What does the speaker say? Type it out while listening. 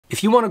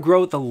If you want to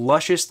grow the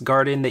lushest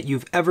garden that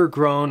you've ever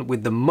grown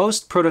with the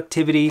most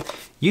productivity,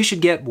 you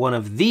should get one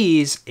of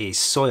these, a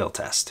soil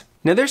test.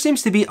 Now there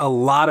seems to be a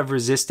lot of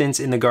resistance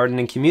in the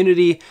gardening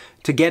community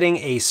to getting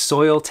a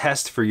soil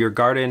test for your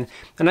garden,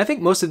 and I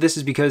think most of this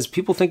is because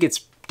people think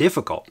it's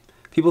difficult.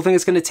 People think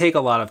it's going to take a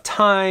lot of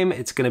time,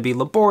 it's going to be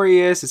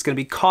laborious, it's going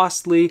to be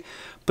costly,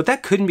 but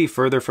that couldn't be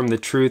further from the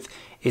truth.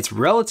 It's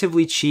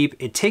relatively cheap,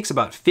 it takes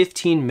about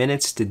 15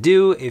 minutes to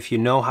do if you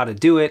know how to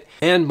do it,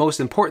 and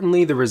most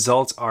importantly, the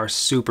results are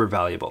super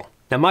valuable.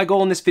 Now my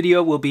goal in this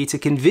video will be to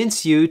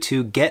convince you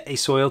to get a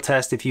soil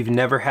test if you've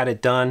never had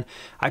it done.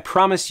 I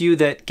promise you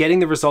that getting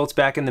the results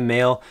back in the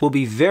mail will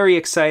be very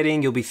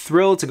exciting. You'll be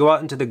thrilled to go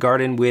out into the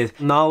garden with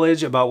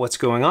knowledge about what's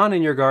going on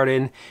in your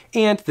garden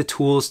and the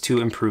tools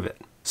to improve it.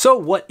 So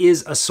what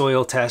is a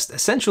soil test?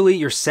 Essentially,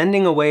 you're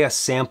sending away a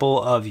sample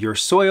of your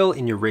soil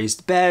in your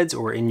raised beds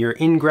or in your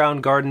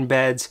in-ground garden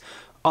beds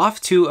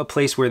off to a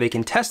place where they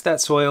can test that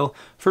soil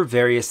for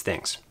various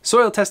things.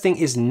 Soil testing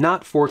is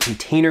not for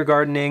container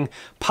gardening.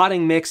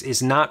 Potting mix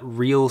is not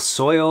real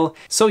soil.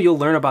 So you'll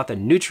learn about the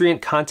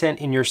nutrient content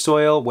in your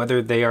soil,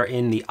 whether they are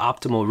in the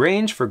optimal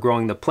range for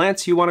growing the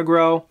plants you want to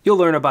grow. You'll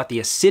learn about the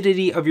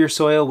acidity of your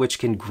soil, which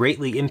can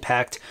greatly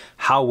impact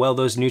how well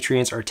those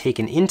nutrients are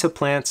taken into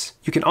plants.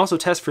 You can also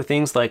test for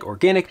things like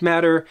organic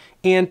matter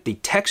and the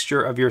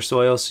texture of your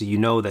soil, so you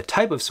know the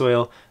type of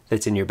soil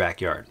that's in your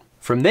backyard.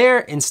 From there,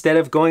 instead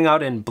of going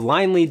out and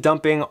blindly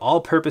dumping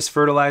all-purpose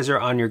fertilizer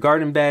on your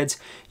garden beds,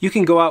 you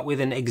can go out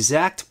with an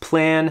exact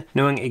plan,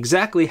 knowing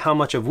exactly how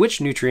much of which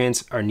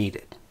nutrients are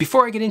needed.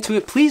 Before I get into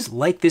it, please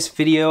like this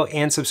video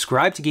and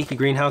subscribe to Geeky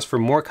Greenhouse for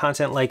more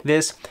content like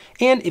this.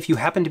 And if you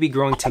happen to be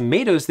growing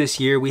tomatoes this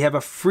year, we have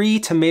a free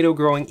tomato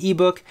growing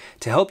ebook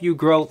to help you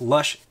grow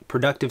lush,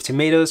 productive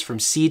tomatoes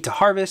from seed to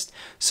harvest.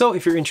 So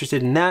if you're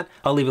interested in that,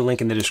 I'll leave a link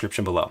in the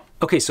description below.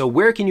 Okay, so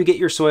where can you get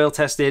your soil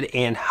tested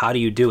and how do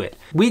you do it?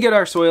 We get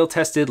our soil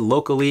tested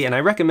locally, and I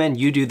recommend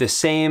you do the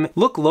same.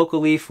 Look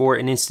locally for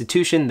an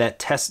institution that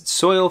tests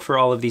soil for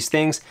all of these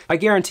things. I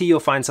guarantee you'll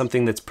find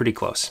something that's pretty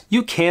close.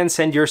 You can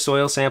send your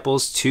soil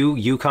samples to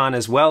UConn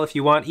as well if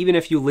you want, even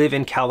if you live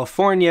in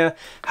California.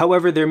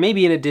 However, there may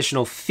be an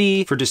additional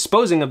fee for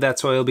disposing of that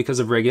soil because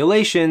of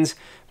regulations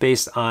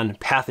based on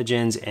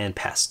pathogens and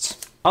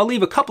pests. I'll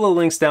leave a couple of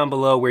links down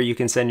below where you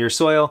can send your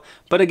soil,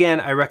 but again,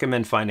 I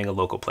recommend finding a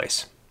local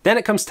place. Then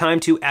it comes time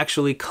to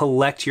actually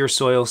collect your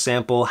soil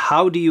sample.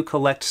 How do you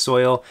collect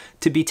soil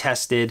to be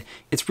tested?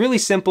 It's really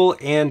simple,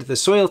 and the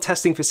soil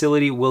testing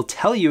facility will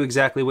tell you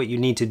exactly what you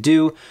need to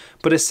do,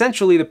 but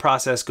essentially the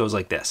process goes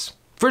like this.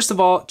 First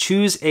of all,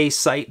 choose a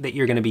site that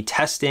you're going to be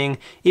testing.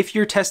 If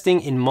you're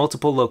testing in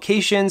multiple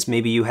locations,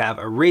 maybe you have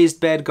a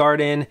raised bed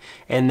garden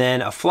and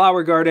then a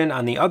flower garden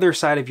on the other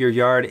side of your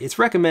yard, it's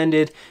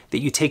recommended that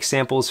you take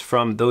samples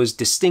from those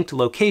distinct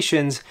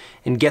locations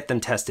and get them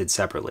tested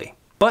separately.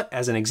 But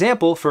as an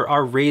example, for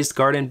our raised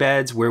garden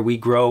beds where we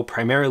grow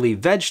primarily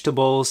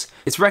vegetables,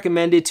 it's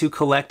recommended to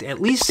collect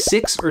at least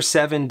 6 or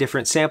 7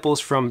 different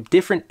samples from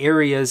different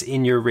areas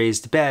in your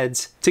raised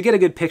beds to get a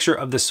good picture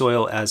of the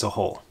soil as a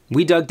whole.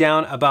 We dug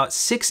down about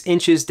 6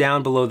 inches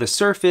down below the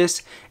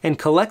surface and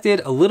collected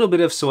a little bit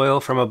of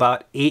soil from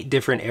about 8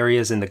 different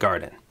areas in the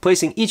garden,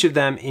 placing each of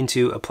them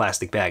into a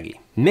plastic baggie.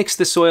 Mix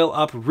the soil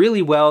up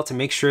really well to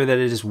make sure that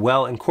it is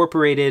well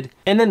incorporated,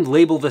 and then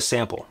label the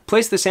sample.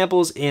 Place the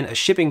samples in a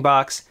shipping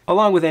box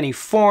along with any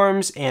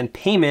forms and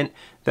payment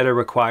that are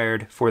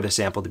required for the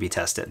sample to be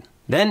tested.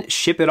 Then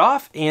ship it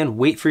off and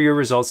wait for your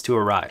results to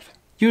arrive,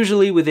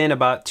 usually within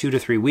about 2 to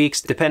 3 weeks,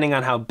 depending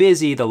on how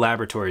busy the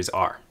laboratories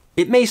are.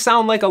 It may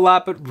sound like a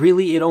lot, but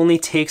really it only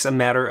takes a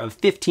matter of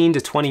 15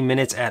 to 20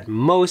 minutes at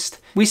most.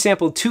 We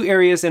sampled 2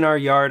 areas in our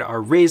yard,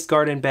 our raised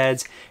garden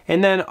beds,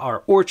 and then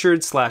our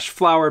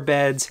orchard/flower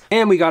beds,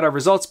 and we got our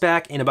results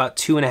back in about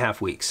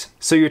 2.5 weeks.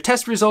 So your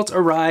test results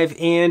arrive,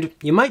 and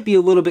you might be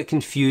a little bit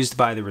confused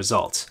by the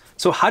results.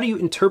 So how do you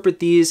interpret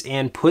these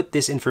and put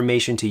this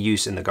information to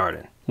use in the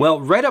garden?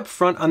 Well, right up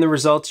front on the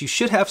results, you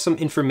should have some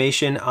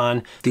information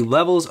on the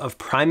levels of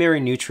primary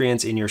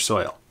nutrients in your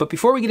soil. But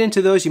before we get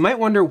into those, you might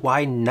wonder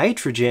why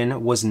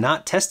nitrogen was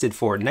not tested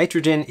for.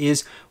 Nitrogen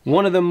is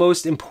one of the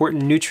most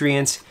important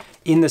nutrients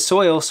in the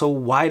soil, so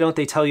why don't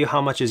they tell you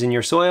how much is in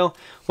your soil?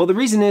 Well, the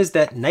reason is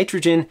that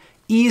nitrogen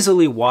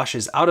easily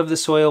washes out of the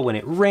soil when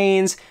it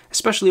rains,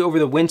 especially over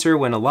the winter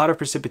when a lot of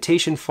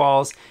precipitation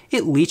falls.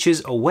 It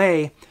leaches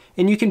away.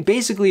 And you can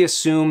basically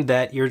assume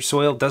that your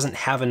soil doesn't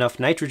have enough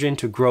nitrogen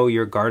to grow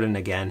your garden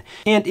again,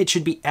 and it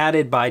should be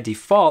added by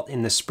default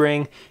in the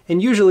spring,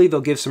 and usually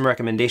they'll give some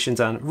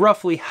recommendations on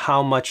roughly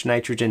how much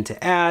nitrogen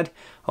to add,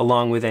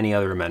 along with any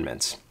other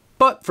amendments.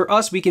 But for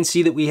us, we can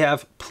see that we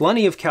have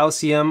plenty of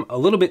calcium, a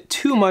little bit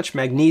too much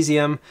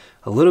magnesium,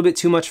 a little bit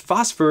too much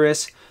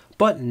phosphorus,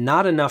 but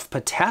not enough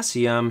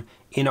potassium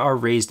in our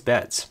raised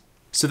beds.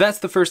 So that's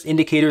the first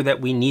indicator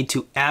that we need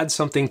to add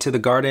something to the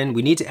garden.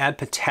 We need to add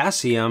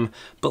potassium,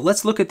 but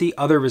let's look at the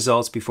other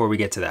results before we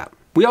get to that.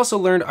 We also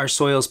learned our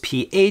soil's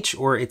pH,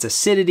 or its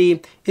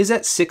acidity, is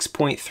at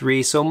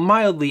 6.3, so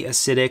mildly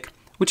acidic,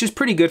 which is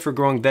pretty good for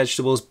growing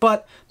vegetables,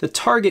 but the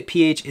target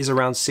pH is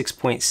around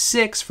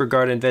 6.6 for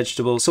garden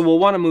vegetables, so we'll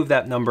want to move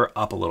that number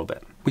up a little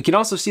bit. We can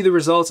also see the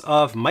results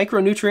of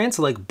micronutrients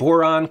like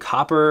boron,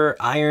 copper,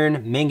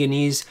 iron,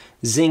 manganese,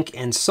 zinc,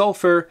 and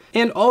sulfur,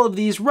 and all of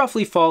these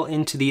roughly fall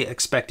into the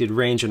expected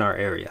range in our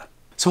area.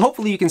 So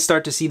hopefully you can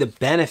start to see the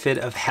benefit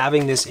of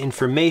having this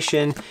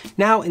information.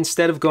 Now,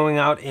 instead of going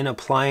out and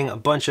applying a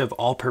bunch of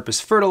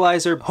all-purpose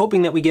fertilizer,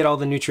 hoping that we get all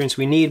the nutrients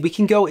we need, we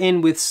can go in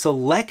with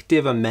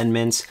selective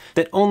amendments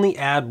that only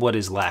add what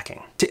is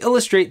lacking. To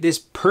illustrate this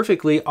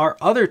perfectly, our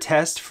other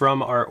test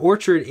from our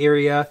orchard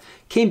area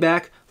came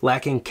back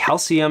lacking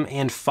calcium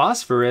and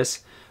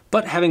phosphorus,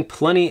 but having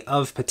plenty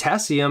of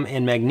potassium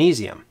and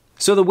magnesium.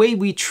 So the way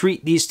we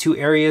treat these two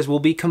areas will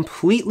be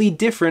completely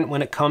different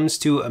when it comes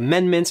to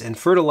amendments and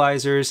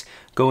fertilizers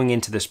going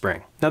into the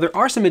spring. Now, there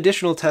are some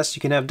additional tests you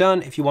can have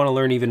done if you want to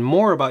learn even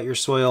more about your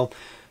soil,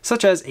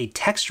 such as a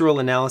textural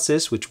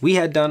analysis, which we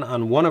had done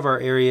on one of our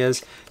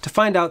areas to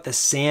find out the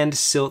sand,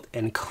 silt,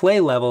 and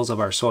clay levels of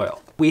our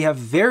soil. We have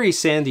very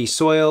sandy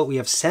soil. We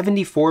have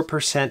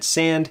 74%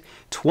 sand,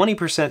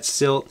 20%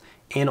 silt,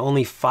 and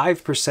only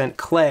 5%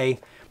 clay.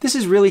 This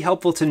is really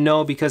helpful to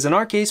know because in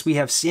our case, we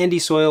have sandy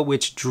soil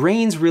which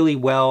drains really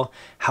well.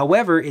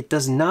 However, it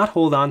does not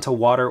hold on to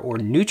water or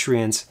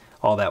nutrients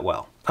all that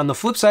well. On the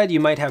flip side, you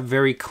might have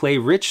very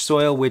clay-rich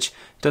soil which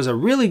does a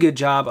really good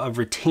job of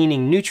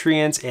retaining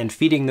nutrients and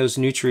feeding those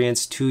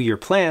nutrients to your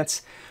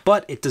plants,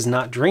 but it does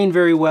not drain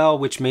very well,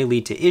 which may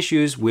lead to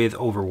issues with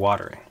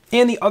overwatering.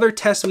 And the other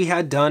test we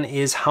had done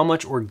is how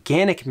much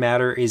organic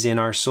matter is in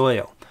our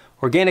soil.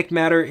 Organic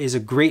matter is a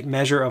great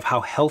measure of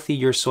how healthy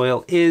your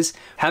soil is.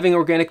 Having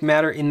organic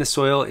matter in the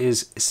soil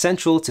is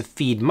essential to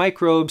feed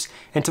microbes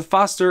and to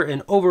foster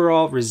an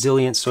overall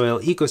resilient soil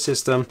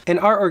ecosystem. And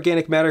our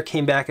organic matter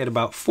came back at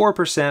about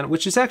 4%,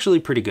 which is actually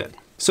pretty good.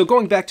 So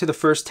going back to the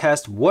first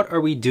test, what are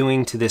we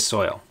doing to this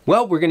soil?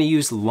 Well, we're going to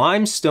use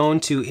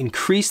limestone to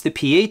increase the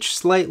pH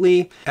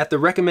slightly at the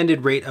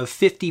recommended rate of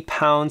 50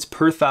 pounds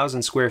per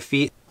 1,000 square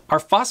feet. Our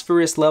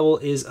phosphorus level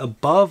is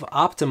above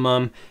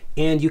optimum,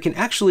 and you can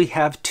actually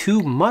have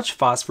too much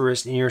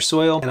phosphorus in your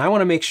soil, and I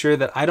want to make sure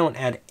that I don't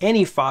add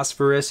any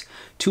phosphorus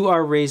to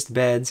our raised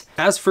beds.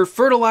 As for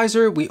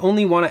fertilizer, we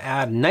only want to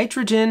add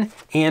nitrogen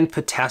and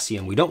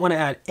potassium. We don't want to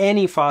add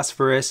any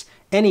phosphorus,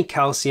 any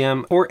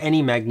calcium, or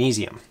any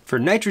magnesium. For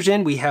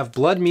nitrogen, we have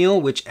blood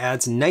meal, which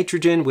adds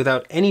nitrogen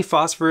without any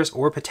phosphorus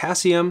or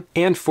potassium.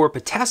 And for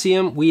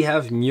potassium, we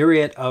have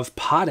muriate of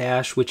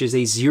potash, which is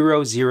a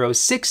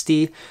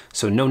 0,060,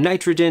 so no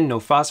nitrogen, no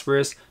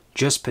phosphorus,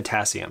 just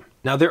potassium.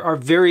 Now, there are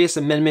various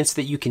amendments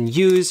that you can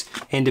use,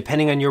 and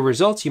depending on your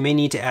results, you may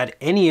need to add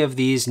any of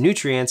these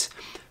nutrients.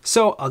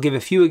 So I'll give a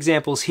few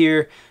examples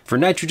here. For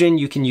nitrogen,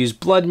 you can use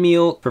blood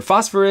meal. For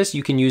phosphorus,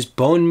 you can use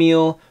bone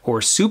meal or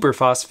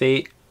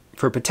superphosphate.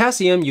 For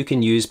potassium, you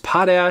can use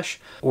potash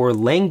or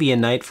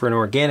langbionite for an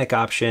organic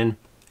option.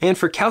 And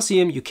for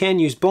calcium, you can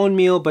use bone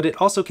meal, but it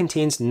also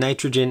contains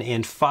nitrogen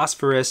and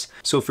phosphorus.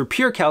 So for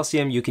pure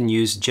calcium, you can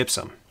use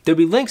gypsum. There'll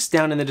be links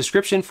down in the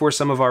description for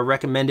some of our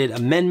recommended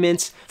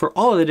amendments for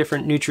all of the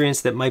different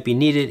nutrients that might be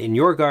needed in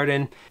your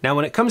garden. Now,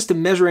 when it comes to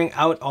measuring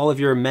out all of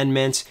your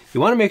amendments,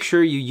 you want to make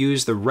sure you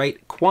use the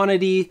right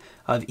quantity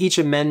of each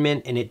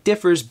amendment, and it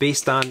differs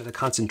based on the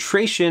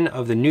concentration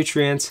of the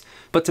nutrients.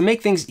 But to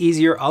make things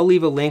easier, I'll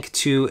leave a link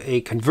to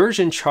a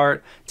conversion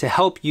chart to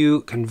help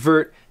you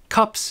convert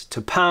cups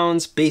to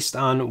pounds based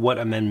on what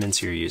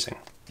amendments you're using.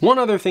 One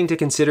other thing to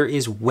consider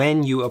is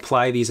when you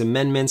apply these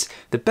amendments.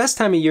 The best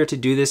time of year to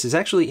do this is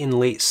actually in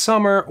late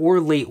summer or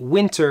late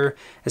winter,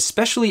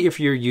 especially if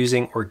you're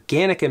using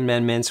organic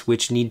amendments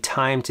which need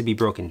time to be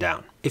broken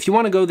down. If you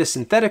want to go the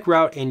synthetic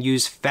route and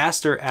use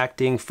faster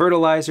acting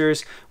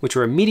fertilizers, which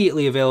are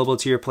immediately available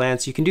to your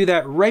plants, you can do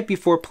that right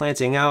before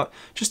planting out,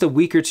 just a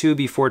week or two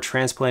before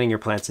transplanting your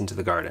plants into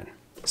the garden.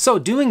 So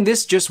doing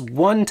this just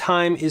one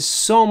time is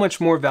so much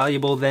more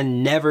valuable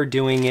than never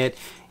doing it.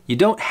 You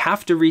don't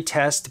have to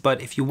retest,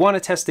 but if you want to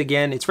test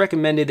again, it's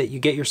recommended that you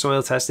get your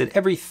soil tested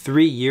every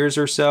 3 years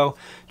or so,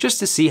 just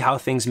to see how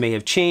things may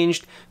have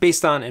changed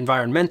based on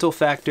environmental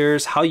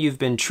factors, how you've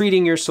been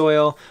treating your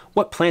soil,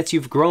 what plants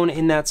you've grown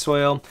in that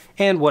soil,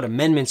 and what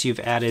amendments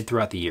you've added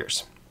throughout the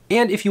years.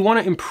 And if you want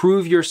to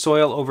improve your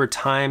soil over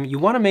time, you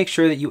want to make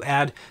sure that you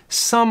add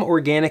some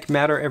organic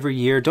matter every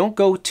year. Don't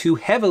go too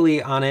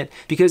heavily on it,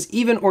 because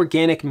even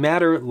organic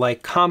matter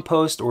like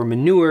compost or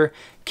manure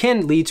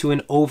can lead to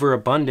an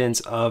overabundance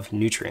of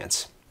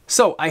nutrients.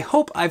 So I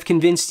hope I've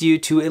convinced you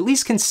to at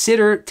least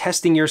consider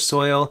testing your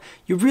soil.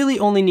 You really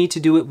only need to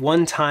do it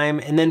one time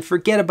and then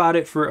forget about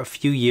it for a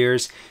few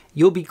years.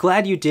 You'll be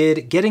glad you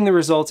did. Getting the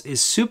results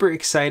is super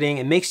exciting.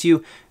 It makes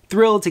you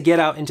thrilled to get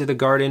out into the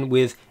garden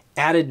with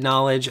added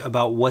knowledge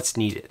about what's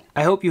needed.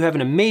 I hope you have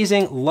an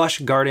amazing, lush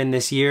garden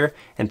this year,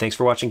 and thanks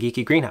for watching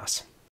Geeky Greenhouse.